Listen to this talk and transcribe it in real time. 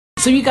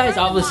So you guys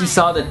obviously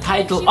saw the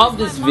title of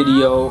this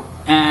video,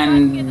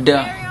 and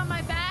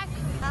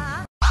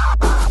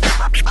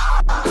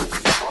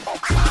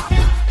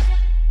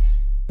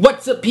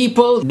what's up,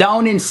 people?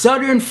 Down in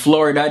southern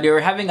Florida, they were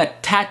having a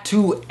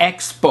tattoo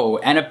expo,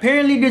 and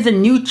apparently there's a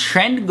new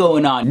trend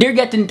going on. They're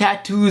getting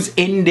tattoos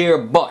in their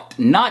butt.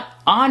 Not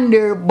on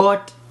their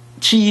butt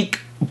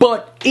cheek,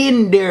 but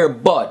in their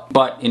butt.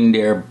 But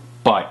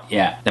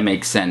yeah, that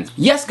makes sense.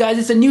 Yes guys,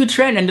 it's a new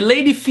trend, and the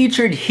lady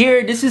featured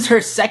here, this is her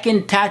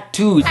second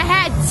tattoo. I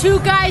had 2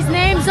 guys'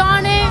 names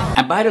on it.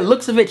 And by the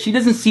looks of it, she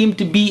doesn't seem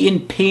to be in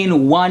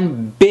pain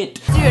one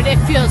bit. Dude, it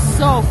feels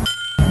so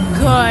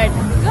good.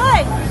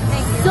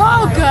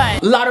 So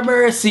good. Lot of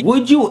mercy.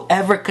 Would you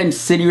ever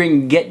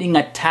considering getting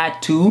a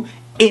tattoo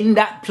in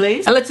that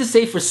place? And let's just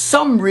say for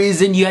some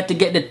reason you had to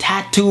get the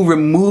tattoo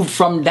removed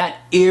from that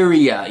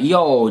area.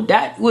 Yo,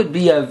 that would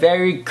be a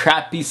very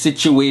crappy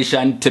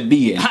situation to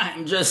be in.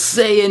 I'm just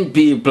saying,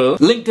 people.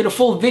 Link to the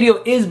full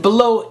video is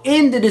below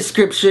in the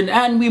description,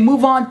 and we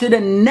move on to the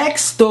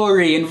next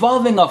story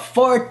involving a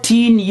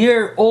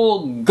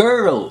 14-year-old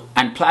girl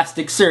and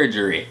plastic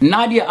surgery.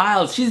 Nadia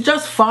Isles, she's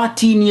just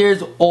 14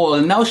 years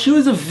old. Now, she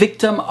was a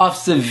victim of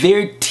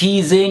severe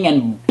teasing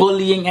and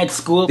bullying at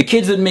school. The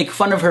kids would make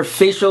fun of her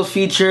facial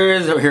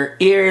features, or her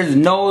ears,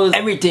 nose,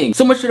 everything.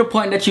 So much to the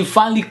point that she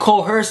finally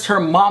coerced her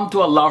mom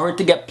to allow her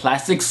to get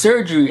plastic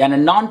surgery, and a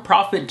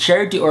non-profit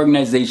charity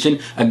organization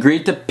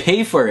agreed to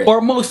pay for it,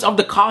 or most of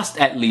the cost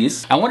at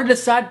least. And one of the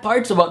sad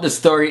parts about the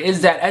story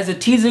is that as the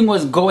teasing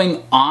was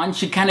going on,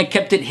 she kind of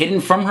kept it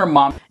hidden from her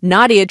mom.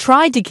 Nadia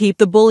tried to keep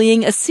the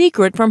bullying a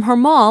secret from her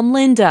mom,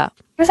 Linda.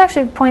 There was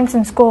actually points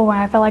in school where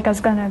I felt like I was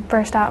going to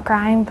burst out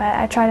crying, but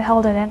I tried to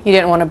hold it in. You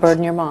didn't want to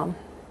burden your mom?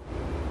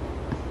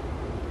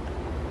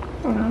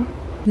 No.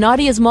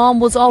 Nadia's mom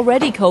was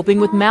already coping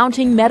with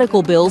mounting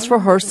medical bills for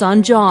her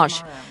son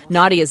Josh.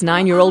 Nadia's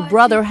 9-year-old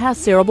brother has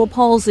cerebral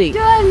palsy.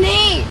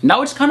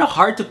 Now it's kind of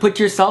hard to put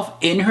yourself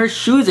in her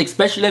shoes,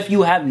 especially if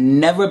you have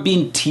never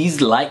been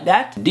teased like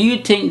that. Do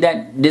you think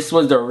that this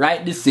was the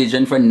right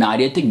decision for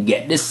Nadia to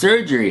get this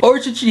surgery? Or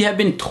should she have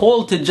been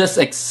told to just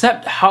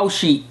accept how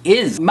she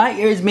is? My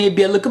ears may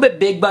be a little bit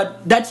big,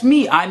 but that's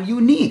me. I'm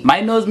unique.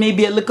 My nose may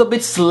be a little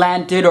bit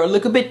slanted or a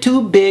little bit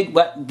too big,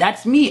 but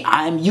that's me.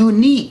 I'm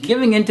unique.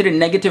 Giving into the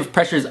negative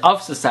pressures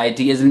of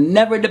society is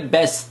never the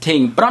best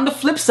thing. But on the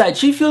flip side,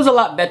 she feels a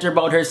lot better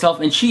about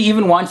herself, and she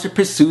even wants to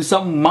pursue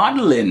some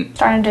modeling.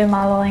 Starting to do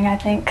modeling, I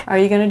think. Are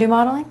you going to do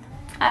modeling?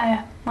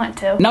 I want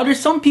to. Now there's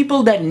some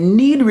people that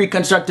need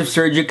reconstructive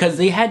surgery because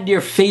they had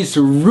their face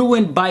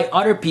ruined by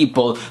other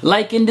people,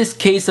 like in this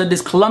case of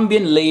this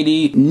Colombian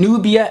lady,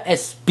 Nubia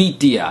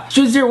Espitia.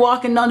 She was there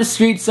walking down the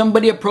street,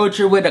 somebody approached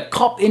her with a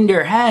cup in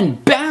their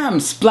hand,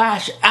 bam,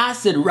 splash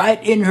acid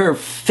right in her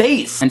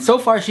face. And so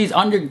far she's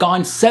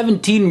undergone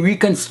 17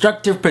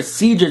 reconstructive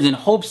procedures in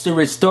hopes to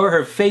restore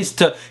her face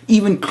to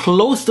even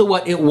close to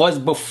what it was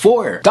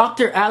before.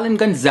 Dr. Alan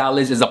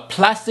Gonzalez is a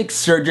plastic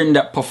surgeon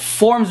that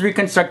performs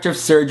reconstructive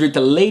surgery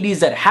to ladies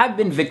that have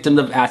been victims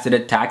of acid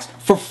attacks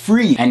for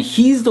free, and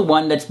he's the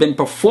one that's been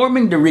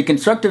performing the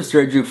reconstructive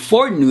surgery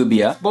for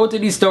Nubia. Both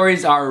of these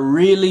stories are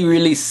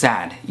really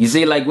sad. You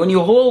see, like when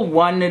you hold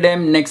one of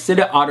them next to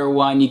the other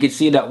one, you can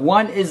see that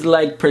one is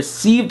like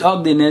perceived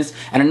ugliness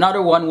and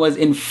another one was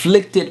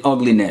inflicted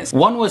ugliness.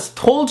 One was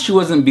told she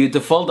wasn't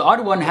beautiful, the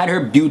other one had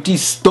her beauty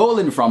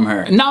stolen from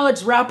her. Now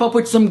let's wrap up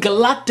with some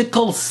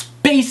galactical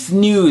space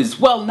news.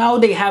 Well, now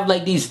they have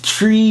like these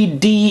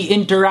 3D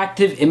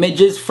interactive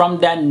images from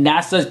that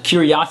NASA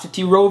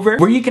Curiosity rover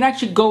where you can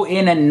actually go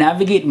in and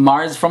navigate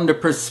Mars from the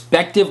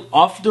perspective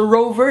of the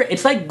rover.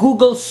 It's like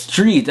Google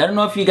Street. I don't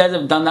know if you guys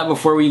have done that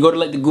before, where you go to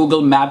like the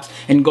Google Maps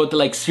and go to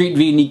like Street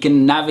View and you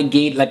can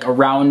navigate like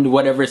around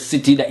whatever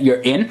city that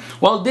you're in.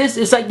 Well, this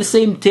is like the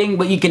same thing,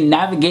 but you can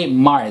navigate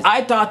Mars.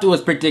 I thought it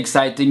was pretty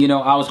exciting. You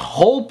know, I was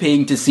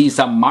hoping to see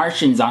some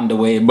Martians on the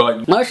way,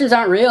 but Martians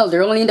aren't real,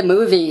 they're only in the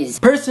movies.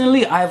 Personally,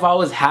 I've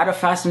always had a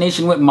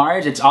fascination with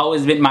Mars. It's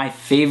always been my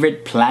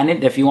favorite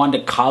planet, if you want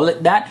to call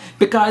it that,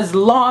 because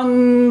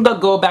long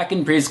ago back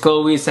in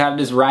preschool we used to have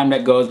this rhyme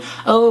that goes,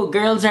 oh,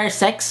 girls are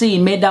sexy,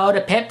 made out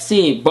of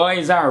Pepsi,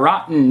 boys are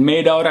rotten,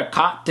 made out of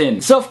cotton.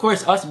 So of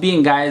course us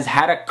being guys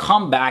had to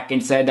come back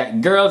and said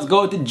that girls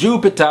go to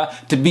Jupiter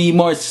to be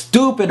more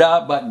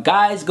stupider, but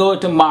guys go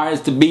to Mars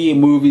to be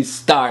movie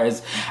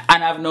stars.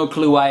 And I have no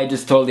clue why I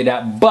just told you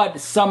that, but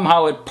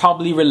somehow it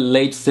probably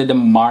relates to the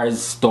Mars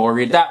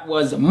story. That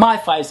was my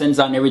 5 cents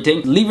on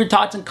everything. Leave your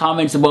thoughts and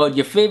comments about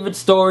your favorite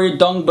story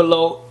down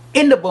below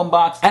in the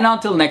boombox. And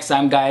until next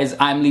time guys,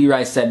 I'm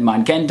Leroy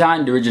Sedman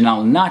Kenton, the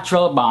original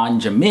natural born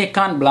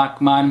Jamaican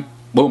black man.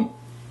 Boom,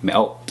 me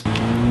out.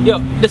 Yo,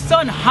 the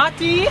sun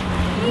hottie?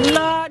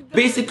 Lord.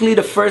 Basically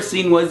the first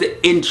scene was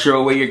the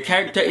intro where your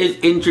character is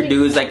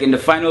introduced. Like in the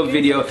final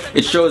video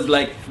it shows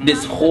like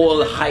this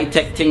whole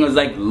high-tech thing was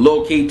like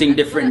locating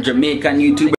different Jamaican YouTubers.